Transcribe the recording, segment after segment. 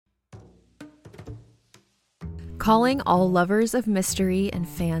calling all lovers of mystery and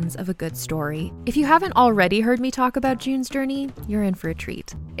fans of a good story. If you haven't already heard me talk about June's Journey, you're in for a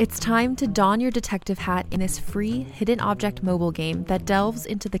treat. It's time to don your detective hat in this free hidden object mobile game that delves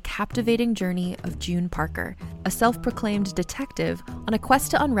into the captivating journey of June Parker, a self-proclaimed detective on a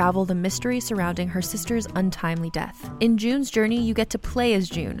quest to unravel the mystery surrounding her sister's untimely death. In June's Journey, you get to play as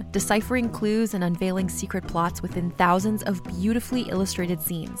June, deciphering clues and unveiling secret plots within thousands of beautifully illustrated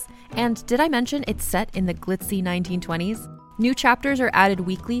scenes. And did I mention it's set in the glitzy 1920s? New chapters are added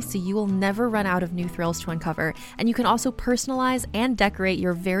weekly, so you will never run out of new thrills to uncover, and you can also personalize and decorate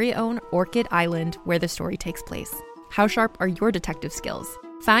your very own Orchid Island where the story takes place. How sharp are your detective skills?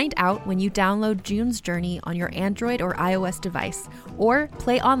 Find out when you download June's Journey on your Android or iOS device, or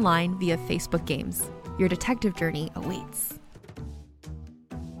play online via Facebook Games. Your detective journey awaits.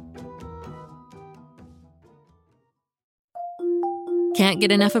 Can't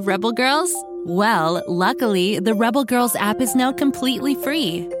get enough of Rebel Girls? Well, luckily, the Rebel Girls app is now completely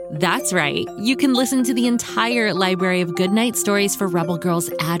free. That's right. You can listen to the entire library of goodnight stories for Rebel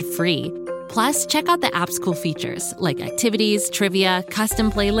Girls ad-free. Plus, check out the app's cool features like activities, trivia,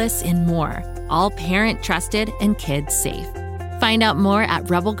 custom playlists, and more. All parent-trusted and kids-safe. Find out more at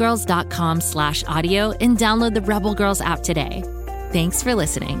rebelgirls.com/audio and download the Rebel Girls app today. Thanks for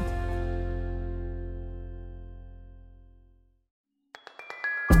listening.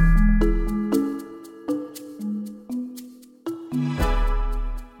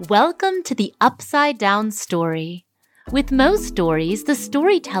 Welcome to the Upside Down Story. With most stories, the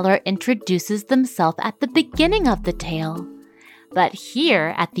storyteller introduces themselves at the beginning of the tale. But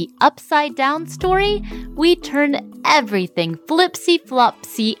here at the Upside Down Story, we turn everything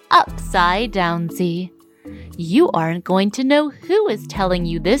flipsy-flopsy upside downsy. You aren't going to know who is telling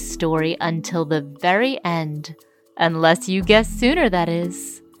you this story until the very end. Unless you guess sooner, that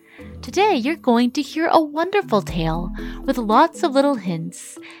is. Today, you're going to hear a wonderful tale with lots of little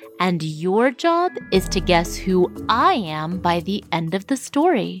hints, and your job is to guess who I am by the end of the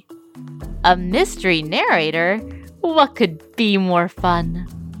story. A mystery narrator? What could be more fun?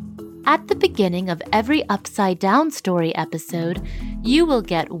 At the beginning of every Upside Down Story episode, you will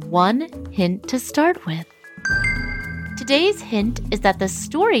get one hint to start with. Today's hint is that the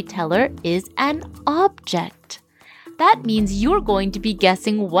storyteller is an object. That means you're going to be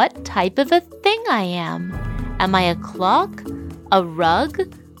guessing what type of a thing I am. Am I a clock, a rug,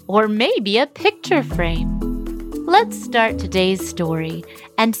 or maybe a picture frame? Let's start today's story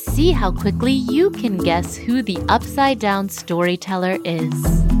and see how quickly you can guess who the Upside Down Storyteller is.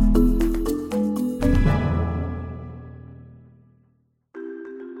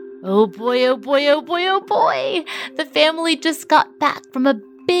 Oh boy, oh boy, oh boy, oh boy! The family just got back from a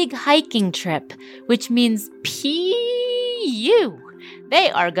big hiking trip, which means P.U. They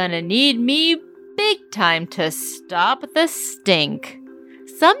are gonna need me big time to stop the stink.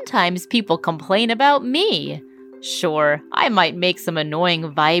 Sometimes people complain about me. Sure, I might make some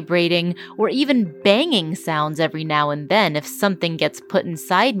annoying vibrating or even banging sounds every now and then if something gets put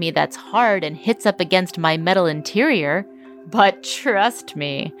inside me that's hard and hits up against my metal interior. But trust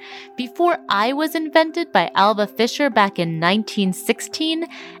me, before I was invented by Alva Fisher back in 1916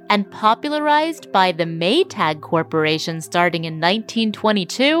 and popularized by the Maytag Corporation starting in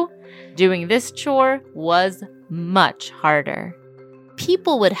 1922, doing this chore was much harder.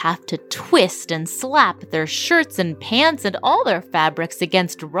 People would have to twist and slap their shirts and pants and all their fabrics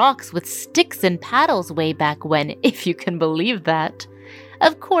against rocks with sticks and paddles way back when, if you can believe that.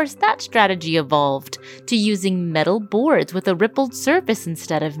 Of course, that strategy evolved to using metal boards with a rippled surface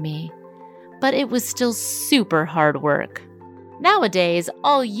instead of me. But it was still super hard work. Nowadays,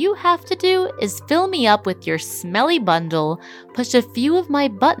 all you have to do is fill me up with your smelly bundle, push a few of my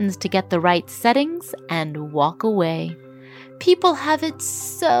buttons to get the right settings, and walk away. People have it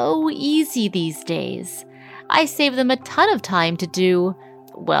so easy these days. I save them a ton of time to do,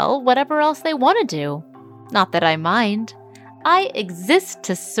 well, whatever else they want to do. Not that I mind. I exist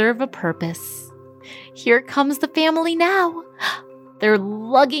to serve a purpose. Here comes the family now. They're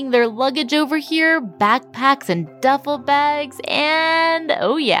lugging their luggage over here, backpacks and duffel bags, and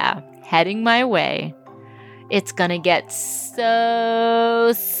oh yeah, heading my way. It's gonna get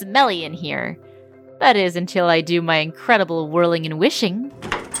so smelly in here. That is until I do my incredible whirling and wishing.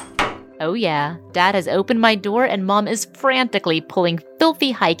 Oh yeah, Dad has opened my door and Mom is frantically pulling filthy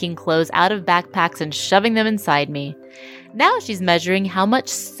hiking clothes out of backpacks and shoving them inside me. Now she's measuring how much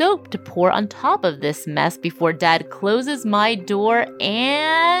soap to pour on top of this mess before Dad closes my door,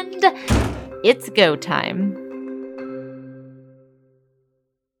 and it's go time.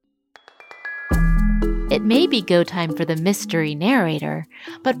 It may be go time for the mystery narrator,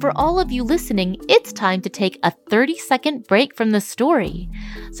 but for all of you listening, it's time to take a 30-second break from the story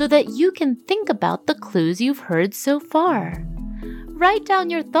so that you can think about the clues you've heard so far. Write down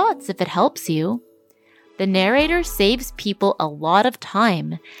your thoughts if it helps you. The narrator saves people a lot of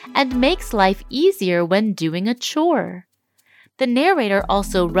time and makes life easier when doing a chore. The narrator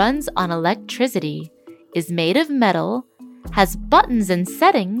also runs on electricity, is made of metal, has buttons and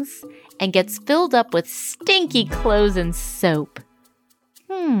settings, and gets filled up with stinky clothes and soap.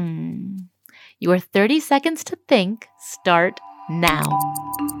 Your 30 seconds to think start now.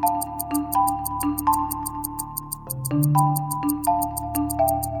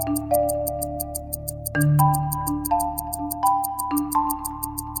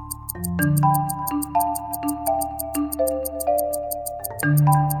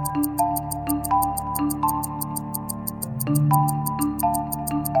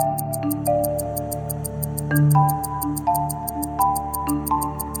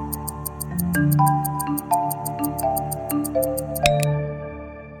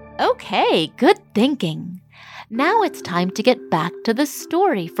 Okay, good thinking. Now it's time to get back to the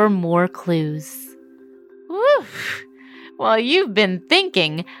story for more clues. Woo! While you've been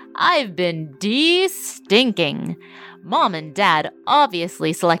thinking, I've been de-stinking. Mom and Dad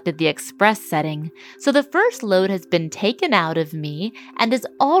obviously selected the express setting, so the first load has been taken out of me and is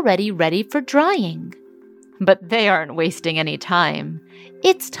already ready for drying. But they aren't wasting any time.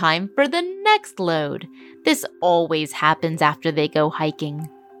 It's time for the next load. This always happens after they go hiking.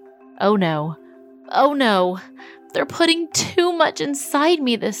 Oh no. Oh no. They're putting too much inside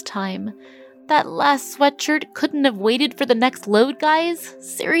me this time. That last sweatshirt couldn't have waited for the next load, guys?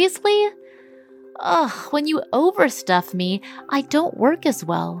 Seriously? Ugh, when you overstuff me, I don't work as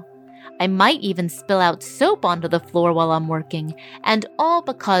well. I might even spill out soap onto the floor while I'm working, and all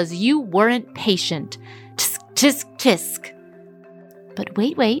because you weren't patient. Tisk, tisk, tisk. But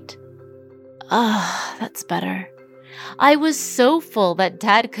wait. That's better. I was so full that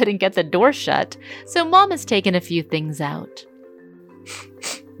Dad couldn't get the door shut, so Mom has taken a few things out.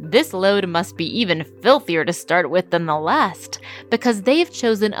 This load must be even filthier to start with than the last, because they've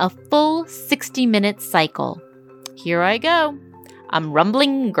chosen a full 60-minute cycle. Here I go. I'm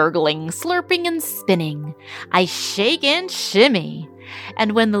rumbling, gurgling, slurping, and spinning. I shake and shimmy.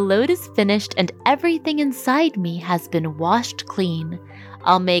 And when the load is finished and everything inside me has been washed clean,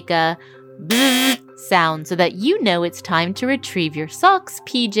 I'll make a bzzz sound so that you know it's time to retrieve your socks,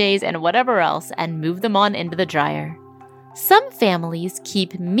 PJs, and whatever else and move them on into the dryer. Some families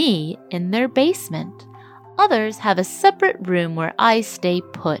keep me in their basement. Others have a separate room where I stay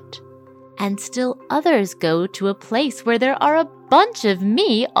put. And still others go to a place where there are a bunch of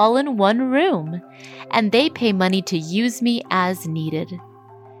me all in one room, and they pay money to use me as needed.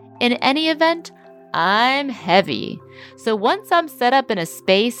 In any event, I'm heavy, so once I'm set up in a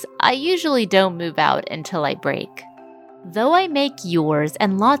space, I usually don't move out until I break. Though I make yours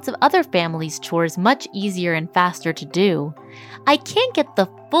and lots of other families' chores much easier and faster to do, I can't get the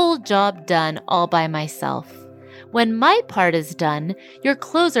full job done all by myself. When my part is done, your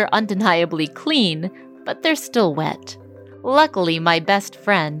clothes are undeniably clean, but they're still wet. Luckily, my best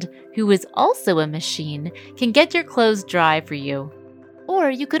friend, who is also a machine, can get your clothes dry for you.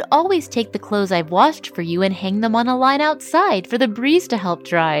 Or you could always take the clothes I've washed for you and hang them on a line outside for the breeze to help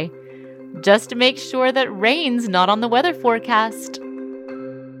dry. Just to make sure that rain's not on the weather forecast.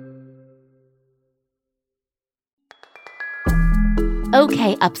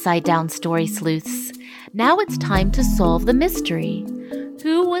 Okay, Upside Down Story Sleuths. Now it's time to solve the mystery.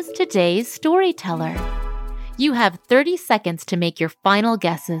 Who was today's storyteller? You have 30 seconds to make your final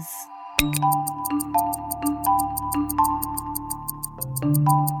guesses.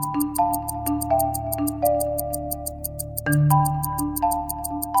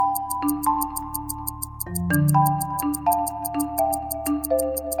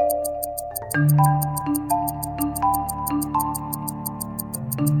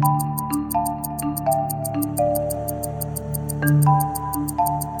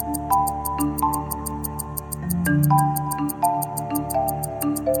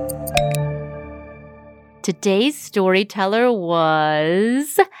 Today's storyteller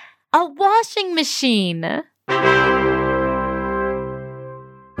was a washing machine. I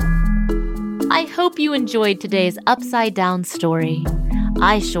hope you enjoyed today's Upside Down story.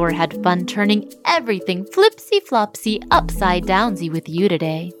 I sure had fun turning everything flipsy-flopsy upside-downsy with you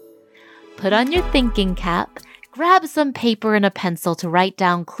today. Put on your thinking cap, grab some paper and a pencil to write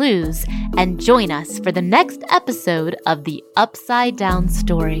down clues, and join us for the next episode of the Upside Down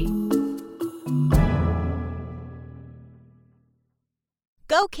Story.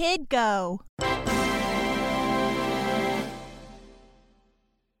 Go, kid, go.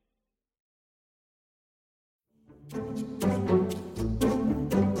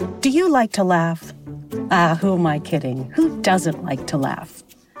 you like to laugh? Who am I kidding? Who doesn't like to laugh?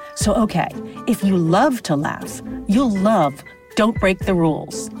 So, okay, if you love to laugh, you'll love Don't Break the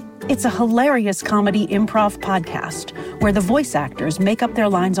Rules. It's a hilarious comedy improv podcast where the voice actors make up their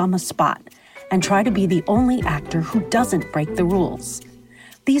lines on the spot and try to be the only actor who doesn't break the rules.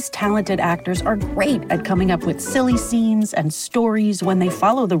 These talented actors are great at coming up with silly scenes and stories when they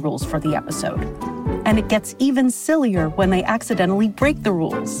follow the rules for the episode. And it gets even sillier when they accidentally break the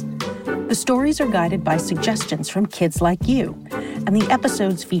rules. The stories are guided by suggestions from kids like you, and the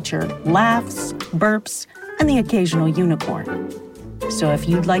episodes feature laughs, burps, and the occasional unicorn. So if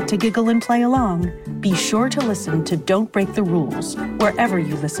you'd like to giggle and play along, be sure to listen to Don't Break the Rules wherever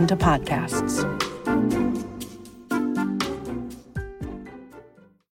you listen to podcasts.